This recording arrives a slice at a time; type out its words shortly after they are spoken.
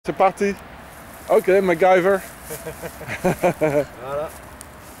C'est parti. Okay, MacGyver. Voilà.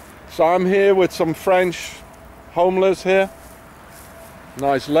 So I'm here with some French homeless here.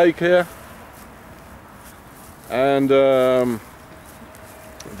 Nice lake here. And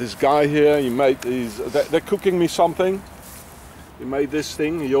this guy here, he made these, they're cooking me something. He made this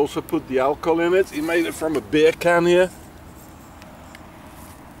thing, he also put the alcohol in it. He made it from a beer can here.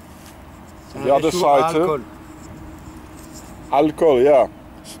 The other side too. Alcohol, yeah.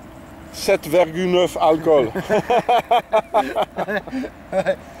 7,9 alcohol.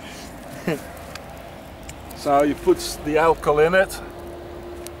 So he puts the alcohol in it,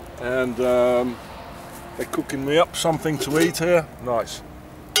 and they're cooking me up something to eat here. Nice.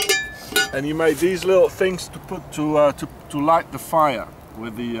 And he made these little things to put to light the fire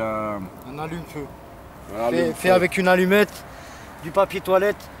with the. Un allume-feu. Fait avec une allumette, du papier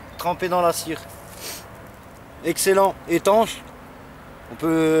toilette trempé dans la cire. Excellent, étanche. On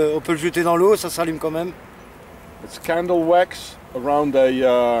peut le jeter dans l'eau, ça s'allume quand même. It's candle wax around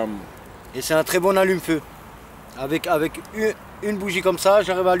a. Et c'est un très bon allume-feu. Avec une bougie comme ça,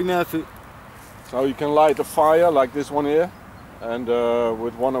 j'arrive à allumer un feu. So you can light a fire like this one here, and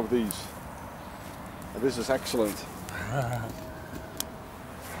with one of these. And this is excellent.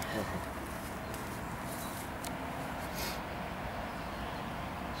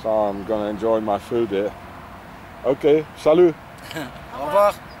 So I'm gonna enjoy my food here. Okay, salut. Au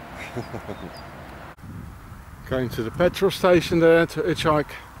revoir. Going to the petrol station there to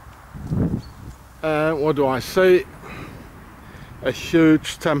hitchhike. What do I see? A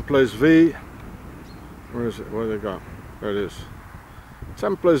huge Templars V. Where is it? Where did it go? There it is.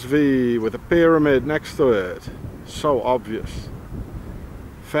 Templars V with a pyramid next to it. So obvious.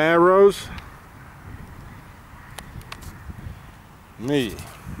 Pharaohs. Me.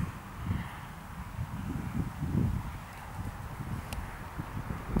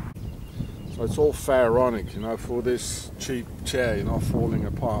 So it's all pharaonic, you know, for this cheap chair, you know, falling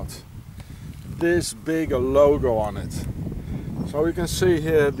apart. This big a logo on it. So we can see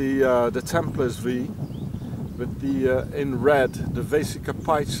here the Templars V with the in red the Vesica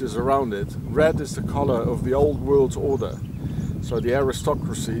Pisces around it. Red is the color of the old world order, so the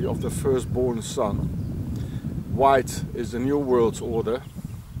aristocracy of the firstborn son. White is the new world order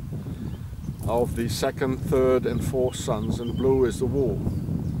of the second, third and fourth sons, and blue is the wall.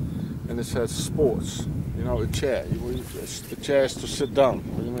 And it says sports, you know, a chair. The chair is to sit down.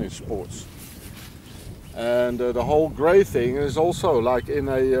 What do you mean sports? And the whole grey thing is also like in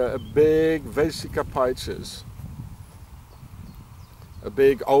a big Vesica Pisces, a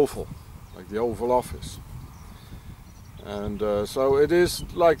big oval, like the Oval Office. And so it is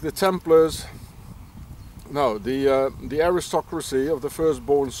like the Templars, no, the aristocracy of the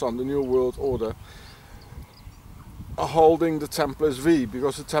firstborn son, the New World Order, are holding the Templars V,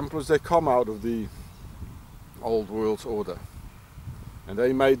 because the Templars, they come out of the old world order and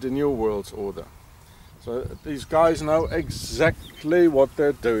they made the new world order. So these guys know exactly what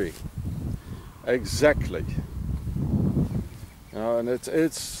they're doing. Exactly. You know, and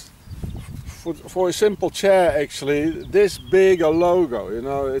it's for a simple chair actually, this big a logo, you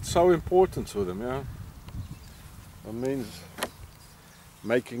know, it's so important to them, yeah. It means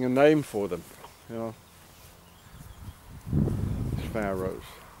making a name for them, you know. Pharaohs.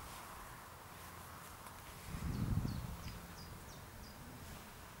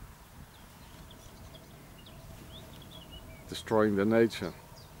 Destroying the nature.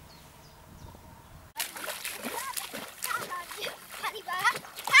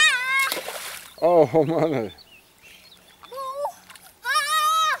 Oh man.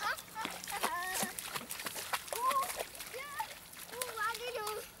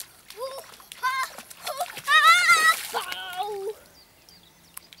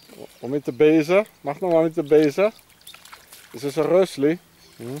 Om met de bezen. Mag nog maar met de bezen. Is het een rustlie?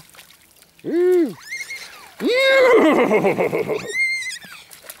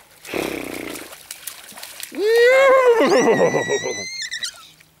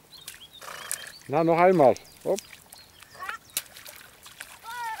 Nou, nog eenmaal. Hop.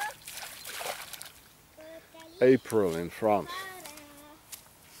 April in France.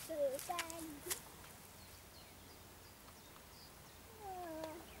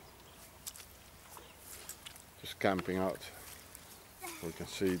 Just camping out. We can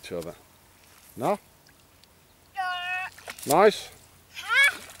see each other. No? Nice?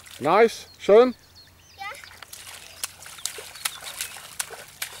 Nice? Schön?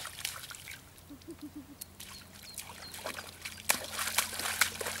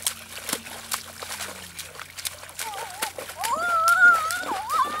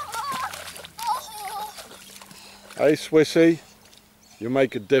 Hey Swissy. You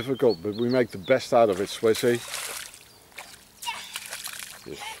make it difficult, but we make the best out of it, Swissy.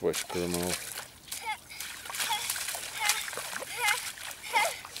 You Swiss criminal.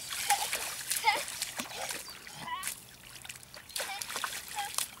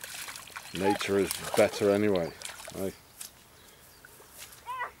 Nature is better anyway. Right?